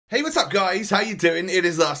Hey, what's up guys? How you doing? It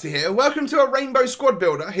is Lasty here. Welcome to a Rainbow Squad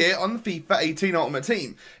builder here on the FIFA 18 Ultimate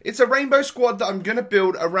Team. It's a Rainbow Squad that I'm going to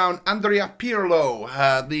build around Andrea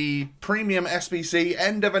Pirlo, the premium SBC,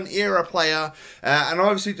 end of an era player. And I'm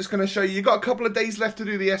obviously just going to show you, you've got a couple of days left to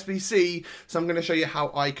do the SBC, so I'm going to show you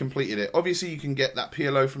how I completed it. Obviously you can get that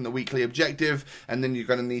Pirlo from the weekly objective, and then you're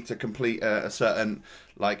going to need to complete a certain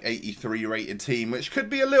like 83 rated team, which could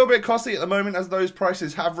be a little bit costly at the moment as those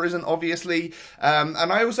prices have risen, obviously. And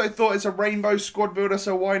I also thought it's a Rainbow Squad builder,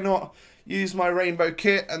 so why not use my rainbow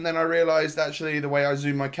kit? And then I realised actually the way I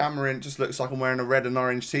zoom my camera in, it just looks like I'm wearing a red and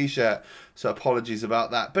orange t-shirt. So apologies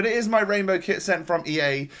about that. But it is my rainbow kit sent from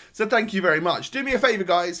EA, so thank you very much. Do me a favour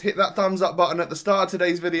guys, hit that thumbs up button at the start of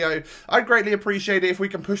today's video. I'd greatly appreciate it if we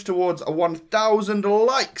can push towards a 1,000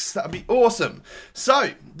 likes. That'd be awesome.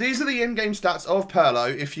 So, these are the in-game stats of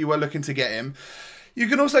Pirlo if you were looking to get him. You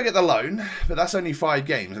can also get the loan, but that's only 5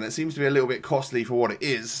 games, and it seems to be a little bit costly for what it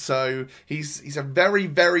is. So he's a very,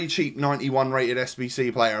 very cheap 91 rated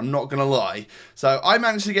SBC player, I'm not going to lie. So I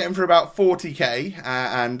managed to get him for about 40k,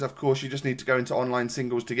 and of course you just need to go into online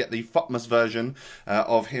singles to get the FUTMAS version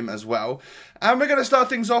of him as well. And we're going to start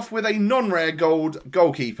things off with a non-rare gold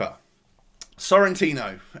goalkeeper.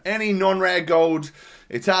 Sorrentino. Any non-rare gold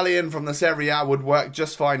Italian from the Serie A would work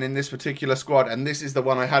just fine in this particular squad, and this is the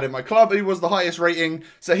one I had in my club. He was the highest rating,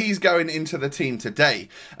 so he's going into the team today.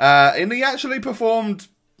 And he actually performed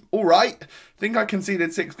alright. I think I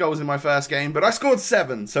conceded 6 goals in my first game, but I scored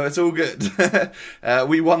 7, so it's all good.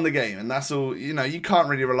 We won the game, and that's all. You know, you can't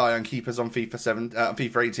really rely on keepers on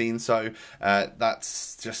FIFA 18, so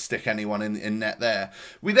that's just stick anyone in net there.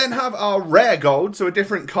 We then have our rare gold, so a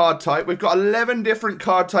different card type. We've got 11 different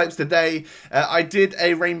card types today. I did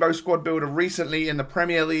a Rainbow Squad builder recently in the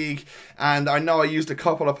Premier League, and I know I used a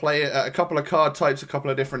couple of card types a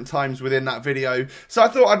couple of different times within that video, so I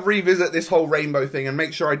thought I'd revisit this whole rainbow thing and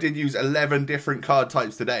make sure I did use 11 different card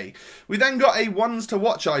types today. We then got a ones to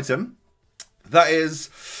watch item. That is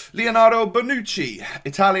Leonardo Bonucci,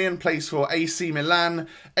 Italian, plays for AC Milan,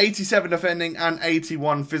 87 defending and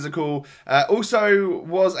 81 physical. Also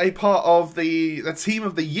was a part of the team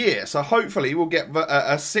of the year, so hopefully we'll get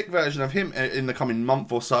a sick version of him in the coming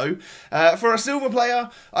month or so. For a silver player,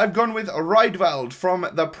 I've gone with RAINDBOW from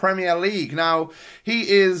the Premier League. Now, he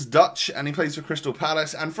is Dutch and he plays for Crystal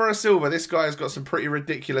Palace, and for a silver, this guy has got some pretty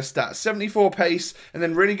ridiculous stats. 74 pace, and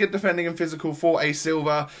then really good defending and physical for a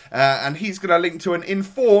silver, and he's going to link to an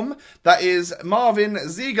inform that is Marvin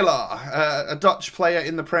Ziegler, a Dutch player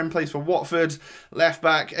in the Prem, plays for Watford, left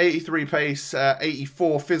back, 83 pace,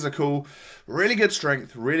 84 physical, really good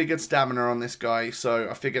strength, really good stamina on this guy, so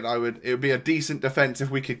I figured it would be a decent defense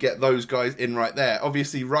if we could get those guys in right there.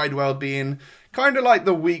 Obviously RAINDBOW being kind of like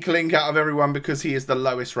the weak link out of everyone because he is the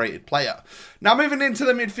lowest rated player. Now moving into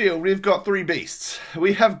the midfield, we've got 3 beasts.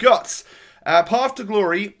 We have got Path to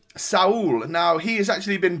Glory, Saul. Now, he has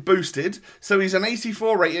actually been boosted, so he's an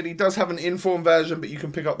 84 rated. He does have an inform version, but you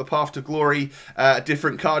can pick up the Path to Glory,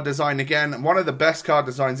 different card design again. One of the best card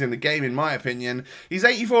designs in the game, in my opinion. He's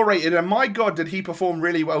 84 rated, and my god, did he perform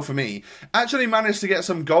really well for me. Actually managed to get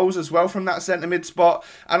some goals as well from that centre mid spot,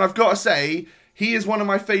 and I've got to say, he is one of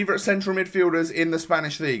my favourite central midfielders in the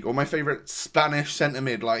Spanish league, or my favourite Spanish centre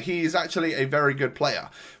mid. Like, he is actually a very good player.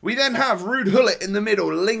 We then have Ruud Gullit in the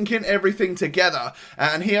middle, linking everything together,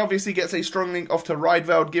 and he obviously gets a strong link off to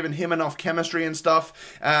RAINDBOW, giving him enough chemistry and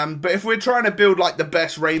stuff. But if we're trying to build like the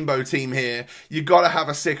best rainbow team here, you got to have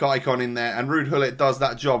a sick icon in there, and Ruud Gullit does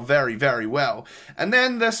that job very, very well. And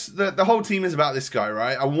then the whole team is about this guy,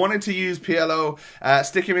 right? I wanted to use Pirlo,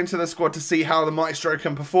 stick him into the squad to see how the Maestro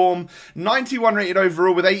can perform. 91 rated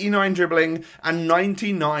overall with 89 dribbling and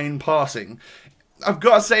 99 passing. I've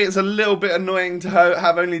got to say it's a little bit annoying to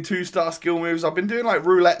have only 2-star skill moves. I've been doing like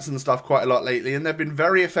roulettes and stuff quite a lot lately, and they've been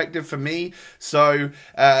very effective for me. So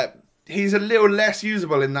he's a little less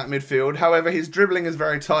usable in that midfield. However, his dribbling is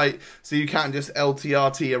very tight, so you can't just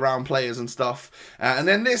LTRT around players and stuff. And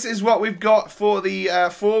then this is what we've got for the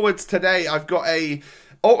forwards today. I've got a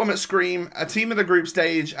Ultimate Scream, a team of the group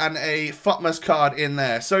stage, and a FUTMAS card in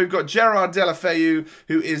there. So we've got Gerard Deulofeu,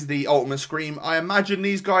 who is the Ultimate Scream. I imagine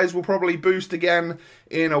these guys will probably boost again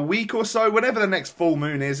in a week or so. Whenever the next full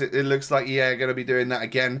moon is, it looks like, yeah, going to be doing that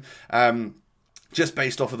again. Just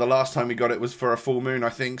based off of the last time we got it was for a full moon, I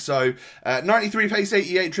think. So, 93 pace,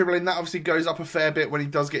 88 dribbling. That obviously goes up a fair bit when he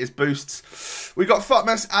does get his boosts. We got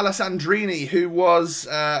FUTMAS Alessandrini, who was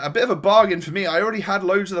a bit of a bargain for me. I already had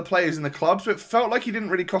loads of the players in the club, so it felt like he didn't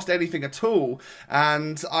really cost anything at all.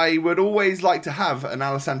 And I would always like to have an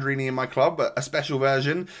Alessandrini in my club, a special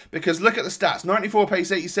version, because look at the stats. 94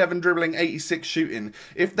 pace, 87 dribbling, 86 shooting.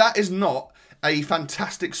 If that is not a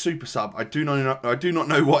fantastic super sub. I do not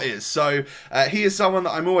know what is. So he is someone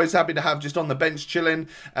that I'm always happy to have just on the bench chilling,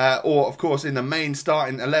 or of course in the main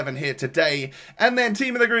starting 11 here today. And then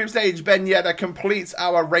team of the group stage, Ben Yedder completes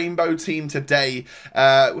our rainbow team today.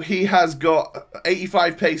 He has got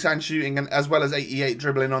 85 pace and shooting, and as well as 88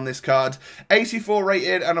 dribbling on this card. 84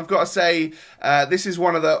 rated, and I've got to say this is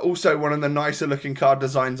also one of the nicer looking card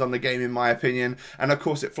designs on the game in my opinion. And of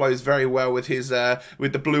course it flows very well with his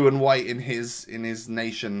with the blue and white in his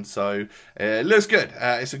nation. So it looks good.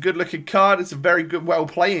 It's a good looking card. It's a very good, well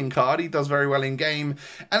playing card. He does very well in game.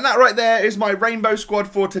 And that right there is my rainbow squad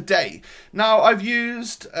for today. Now I've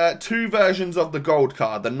used 2 versions of the gold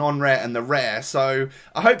card, the non-rare and the rare. So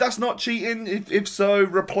I hope that's not cheating. If so,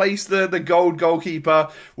 replace the gold goalkeeper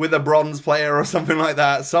with a bronze player or something like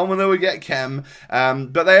that. Someone that will get chem.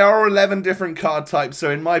 But they are 11 different card types.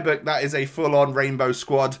 So in my book, that is a full-on rainbow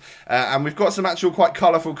squad. And we've got some actual quite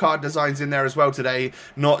colourful card designs in there as well today.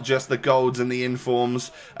 Not just the golds and the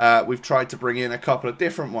informs. We've tried to bring in a couple of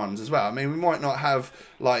different ones as well. I mean, we might not have,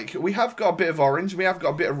 like, we have got a bit of orange. We have got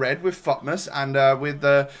a bit of red with FUTMAS and with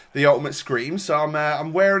the Ultimate Scream. So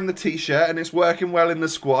I'm wearing the t-shirt and it's working well in the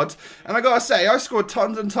squad. And I gotta say, I scored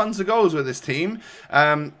tons and tons of goals with this team.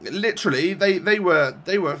 Literally, they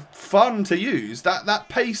were fun to use. That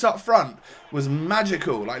pace up front was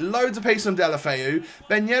magical. Like, loads of pace on Delafeu.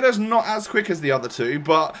 Ben Yedder's not as quick as the other two,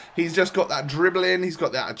 but he's just got that dribbling, he's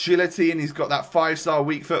got that agility, and he's got that 5-star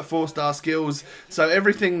weak foot, 4-star skills. So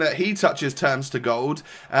everything that he touches turns to gold.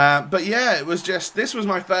 But yeah, it was just, this was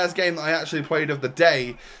my first game that I actually played of the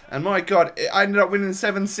day. And my God, I ended up winning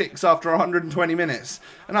 7-6 after 120 minutes.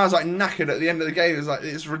 And I was like knackered at the end of the game. It was like,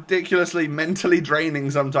 it's ridiculously mentally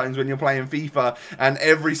draining sometimes when you're playing FIFA and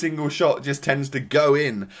every single shot just tends to go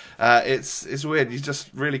in. It's weird. You just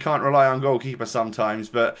really can't rely on goalkeeper sometimes.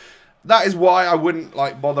 But that is why I wouldn't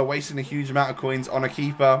like bother wasting a huge amount of coins on a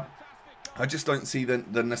keeper. I just don't see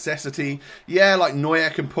the necessity. Yeah, like Neuer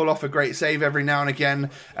can pull off a great save every now and again.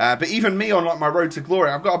 But even me on like my road to glory,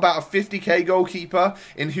 I've got about a 50k goalkeeper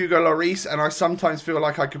in Hugo Lloris, and I sometimes feel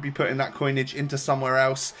like I could be putting that coinage into somewhere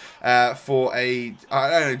else for I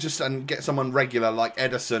don't know, just and get someone regular like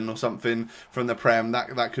Edison or something from the Prem.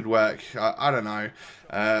 That could work. I don't know.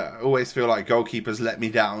 I always feel like goalkeepers let me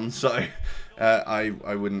down, so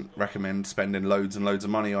I wouldn't recommend spending loads and loads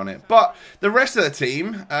of money on it. But the rest of the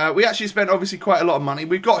team, we actually spent obviously quite a lot of money.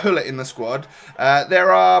 We've got Gullit in the squad.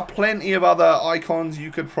 There are plenty of other icons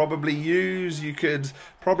you could probably use. You could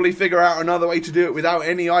probably figure out another way to do it without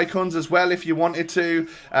any icons as well if you wanted to.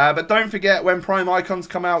 But don't forget, when Prime icons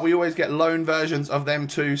come out, we always get loan versions of them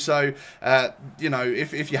too. So, you know,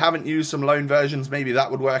 if you haven't used some loan versions, maybe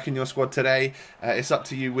that would work in your squad today. It's up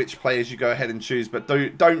to you which players you go ahead and choose. But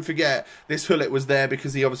don't forget, this Gullit was there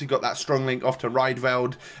because he obviously got that strong link off to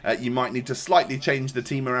Raidveld. You might need to slightly change the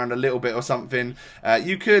team around a little bit or something.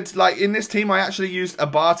 You could, like in this team, I actually used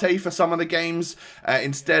Abate for some of the games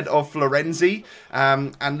instead of Florenzi.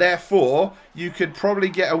 And therefore, you could probably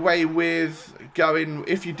get away with going,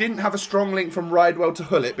 if you didn't have a strong link from Raidveld to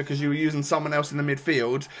Gullit because you were using someone else in the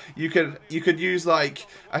midfield, you could use, like,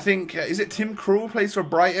 I think, is it Tim Krul plays for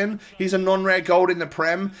Brighton? He's a non-rare gold in the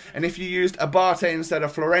Prem, and if you used Abate instead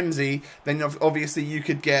of Florenzi, then obviously you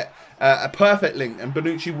could get a perfect link, and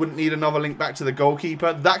Bonucci wouldn't need another link back to the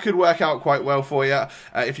goalkeeper. That could work out quite well for you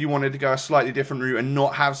if you wanted to go a slightly different route and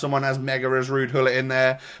not have someone as mega as Ruud Gullit in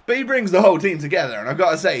there. But he brings the whole team together, and I've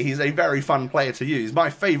got to say, he's a very fun player to use. My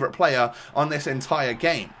favourite player on this entire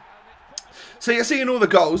game. So you're seeing all the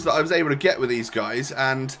goals that I was able to get with these guys,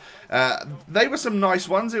 and they were some nice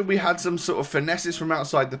ones. We had some sort of finesses from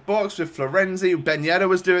outside the box with Florenzi. Ben Yedder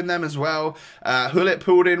was doing them as well. Gullit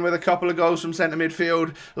pulled in with a couple of goals from centre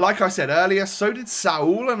midfield. Like I said earlier, so did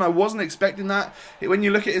Saul, and I wasn't expecting that. When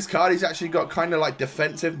you look at his card, he's actually got kind of like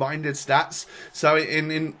defensive-minded stats. So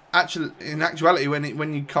in actuality,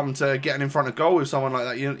 when you come to getting in front of goal with someone like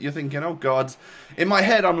that, you're thinking, oh God. In my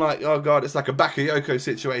head, I'm like, oh God, it's like a Bakayoko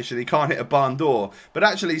situation. He can't hit a barn door. But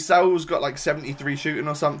actually, Saul's got like 73 shooting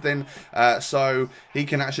or something. So he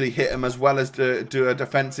can actually hit them as well as do a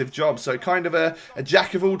defensive job. So kind of a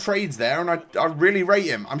jack of all trades there. And I really rate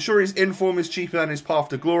him. I'm sure his inform is cheaper than his Path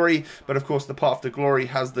to Glory. But of course, the Path to Glory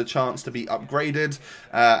has the chance to be upgraded.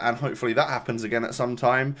 And hopefully that happens again at some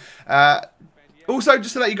time. Also,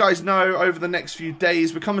 just to let you guys know, over the next few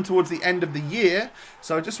days, we're coming towards the end of the year.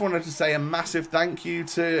 So I just wanted to say a massive thank you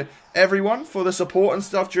to everyone for the support and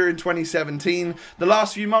stuff during 2017. The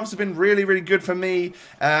last few months have been really, really good for me.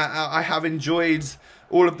 I have enjoyed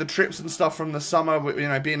all of the trips and stuff from the summer, you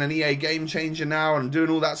know, being an EA game changer now and doing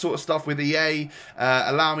all that sort of stuff with EA,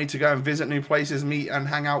 allow me to go and visit new places, meet and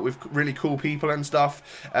hang out with really cool people and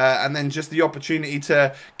stuff, and then just the opportunity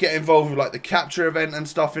to get involved with like the capture event and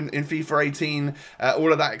stuff in FIFA 18,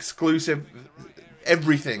 all of that exclusive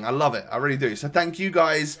everything. I love it. I really do. So thank you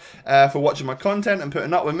guys for watching my content and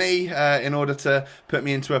putting up with me in order to put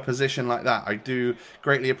me into a position like that. I do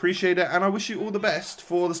greatly appreciate it, and I wish you all the best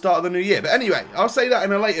for the start of the new year. But anyway, I'll say that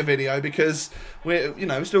in a later video because we've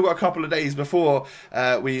still got a couple of days before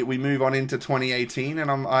we move on into 2018,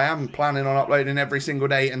 and I am planning on uploading every single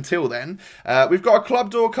day until then. We've got a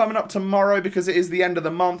club tour coming up tomorrow because it is the end of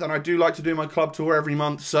the month, and I do like to do my club tour every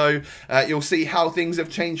month, so you'll see how things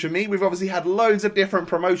have changed for me. We've obviously had loads of different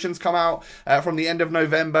promotions come out from the end of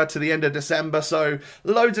November to the end of December, so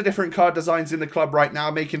loads of different card designs in the club right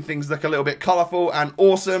now, making things look a little bit colourful and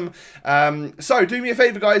awesome. So do me a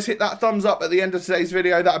favour guys, hit that thumbs up at the end of today's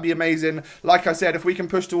video. That'd be amazing. Like I said, if we can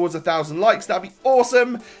push towards 1,000 likes, that'd be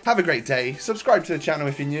awesome. Have a great day, subscribe to the channel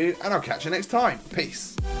if you're new, and I'll catch you next time.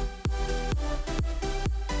 Peace.